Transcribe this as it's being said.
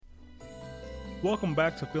Welcome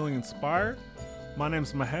back to Feeling Inspired. My name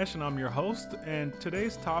is Mahesh and I'm your host. And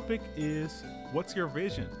today's topic is what's your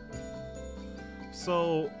vision?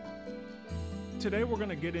 So, today we're going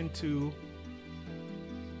to get into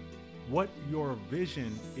what your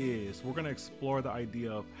vision is. We're going to explore the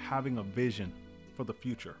idea of having a vision for the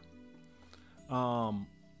future. And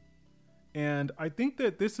I think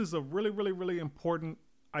that this is a really important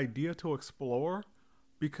idea to explore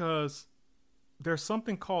because there's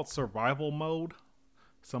something called survival mode.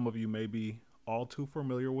 Some of you may be all too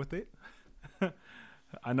familiar with it.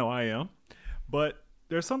 I know I am. But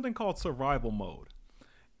there's something called survival mode.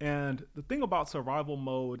 And the thing about survival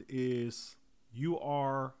mode is you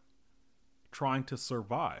are trying to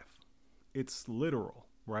survive. It's literal,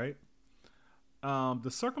 right? The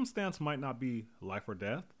circumstance might not be life or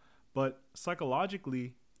death, but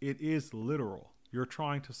psychologically, it is literal. You're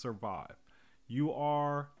trying to survive. You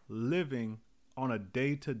are living on a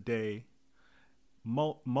day-to-day,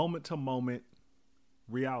 moment-to-moment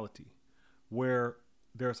reality where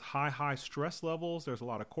there's high stress levels. There's a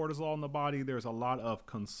lot of cortisol in the body. There's a lot of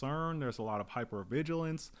concern. There's a lot of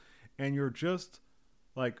hypervigilance. And you're just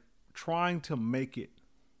like trying to make it,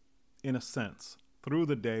 in a sense, through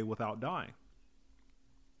the day without dying.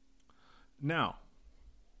 Now,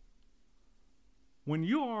 when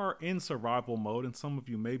you are in survival mode, and some of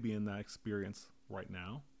you may be in that experience right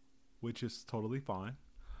now, which is totally fine.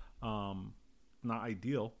 Not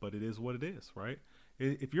ideal, but it is what it is, right?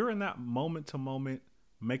 If you're in that moment to moment,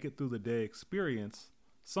 make it through the day experience,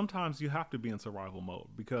 sometimes you have to be in survival mode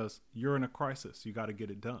because you're in a crisis. You got to get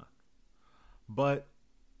it done. But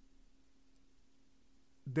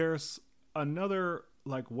there's another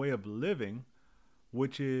like way of living,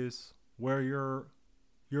 which is where you're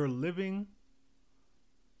living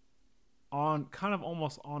on kind of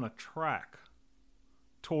almost on a track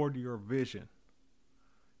toward your vision,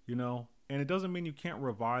 and it doesn't mean you can't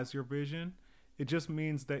revise your vision. It just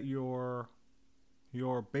means that you're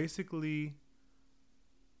basically,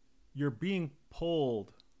 you're being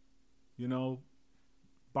pulled,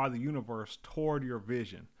 by the universe toward your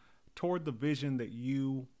vision, toward the vision that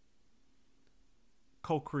you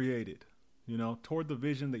co-created, toward the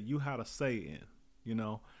vision that you had a say in,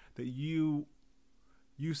 that you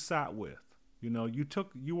sat with,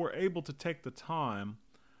 you were able to take the time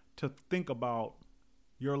to think about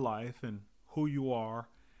your life and who you are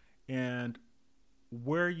and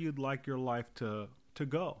where you'd like your life to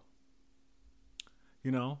go,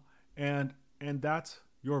 and that's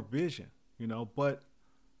your vision, but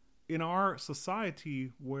in our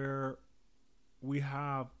society where we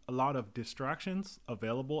have a lot of distractions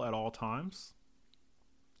available at all times,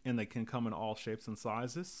 and they can come in all shapes and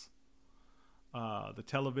sizes, the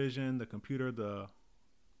television, the computer, the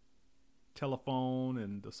telephone,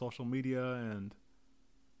 and the social media, and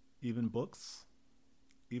even books,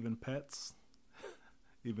 even pets,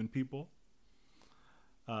 even people,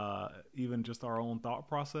 even just our own thought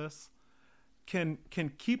process can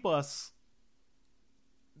keep us.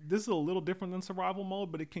 This is a little different than survival mode,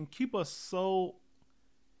 but it can keep us so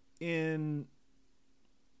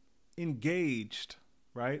engaged,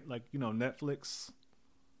 right? Like, Netflix,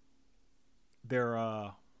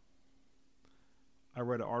 I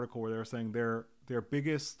read an article where they were saying their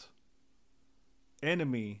biggest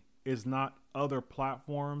enemy is not other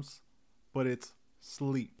platforms, but it's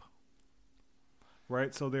sleep,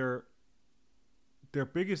 right? So their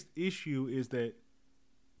biggest issue is that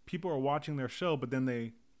people are watching their show, but then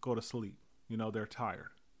they go to sleep. They're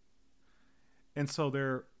tired, and so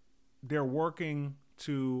they're working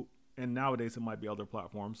to. And nowadays it might be other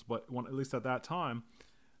platforms, but at least at that time,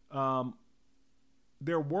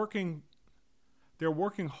 they're working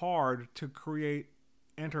hard to create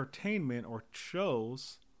entertainment or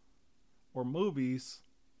shows or movies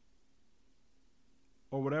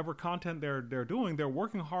or whatever content they're doing. They're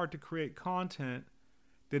working hard to create content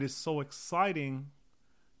that is so exciting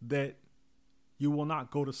that you will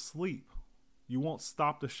not go to sleep. You won't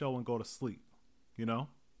stop the show and go to sleep,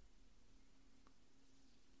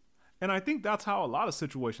 And I think that's how a lot of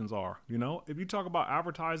situations are, If you talk about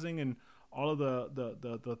advertising and all of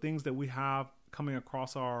the things that we have coming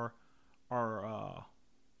across our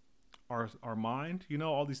mind,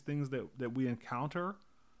 all these things that we encounter,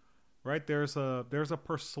 right? There's a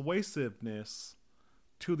persuasiveness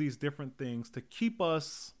to these different things to keep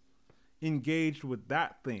us engaged with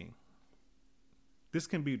that thing. This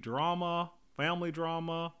can be drama, family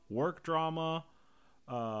drama, work drama,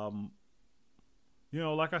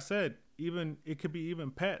 like I said, even it could be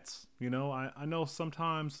even pets. I know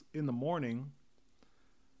sometimes in the morning,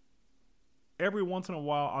 every once in a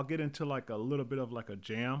while, I'll get into like a little bit of like a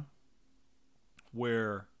jam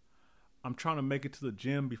where I'm trying to make it to the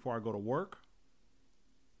gym before I go to work.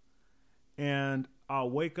 And I'll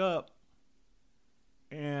wake up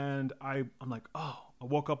and I'm like, oh, I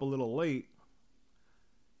woke up a little late.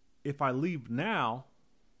 If I leave now,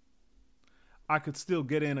 I could still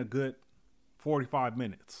get in a good 45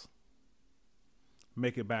 minutes.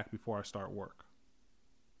 Make it back before I start work.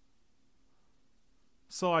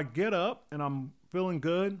 So I get up and I'm feeling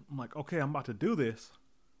good. I'm like, okay, I'm about to do this.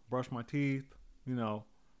 Brush my teeth,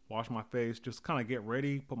 wash my face, just kind of get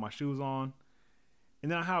ready, put my shoes on.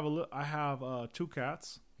 And then I have 2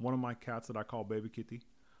 cats. One of my cats that I call Baby Kitty.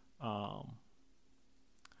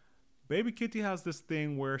 Baby Kitty has this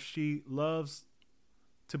thing where she loves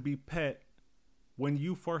to be pet when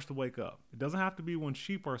you first wake up. It doesn't have to be when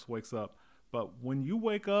she first wakes up, but when you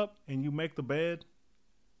wake up and you make the bed,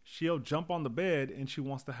 she'll jump on the bed and she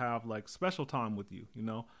wants to have like special time with you,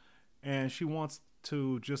 and she wants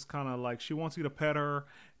to just kind of like, she wants you to pet her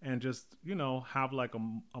and just, have like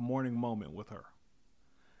a morning moment with her.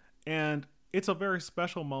 And it's a very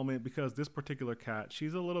special moment because this particular cat,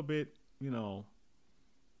 she's a little bit,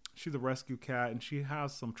 she's a rescue cat and she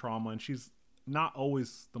has some trauma and she's not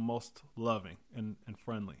always the most loving and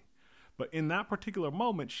friendly. But in that particular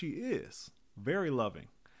moment, she is very loving.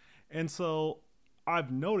 And so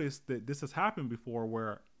I've noticed that this has happened before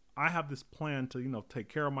where I have this plan to, take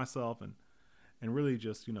care of myself and really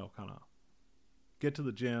just, kind of get to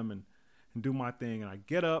the gym and do my thing. And I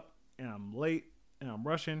get up and I'm late and I'm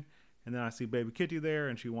rushing. And then I see Baby Kitty there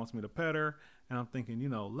and she wants me to pet her. And I'm thinking,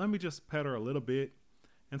 let me just pet her a little bit.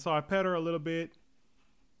 And so I pet her a little bit.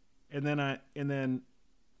 And then I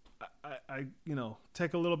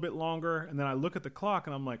take a little bit longer. And then I look at the clock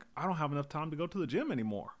and I'm like, I don't have enough time to go to the gym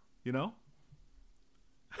anymore,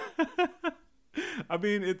 I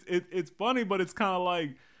mean, it's funny, but it's kind of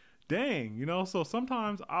like, dang, so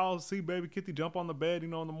sometimes I'll see Baby Kitty jump on the bed, in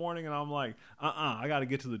the morning and I'm like, I got to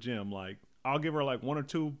get to the gym. Like, I'll give her like 1 or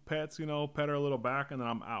 2 pets, pet her a little back and then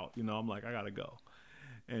I'm out, I'm like, I got to go.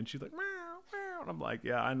 And she's like, meow, meow. And I'm like,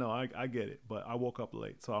 yeah, I know, I get it, but I woke up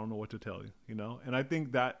late, so I don't know what to tell you, and I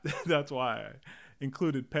think that that's why I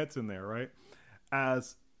included pets in there, right?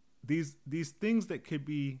 As these things that could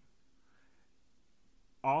be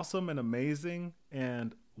awesome and amazing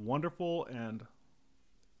and wonderful and,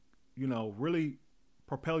 really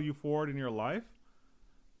propel you forward in your life,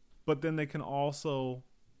 but then they can also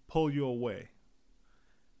pull you away.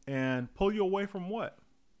 And pull you away from what?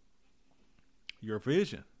 Your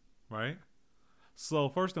vision, right? So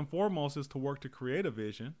first and foremost is to work to create a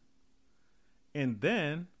vision. And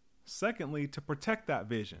then, secondly, to protect that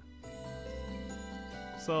vision.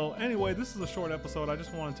 So anyway, this is a short episode. I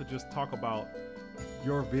just wanted to just talk about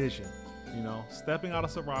your vision, stepping out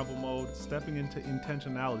of survival mode, stepping into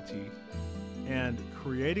intentionality, and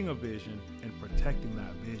creating a vision and protecting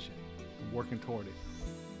that vision and working toward it.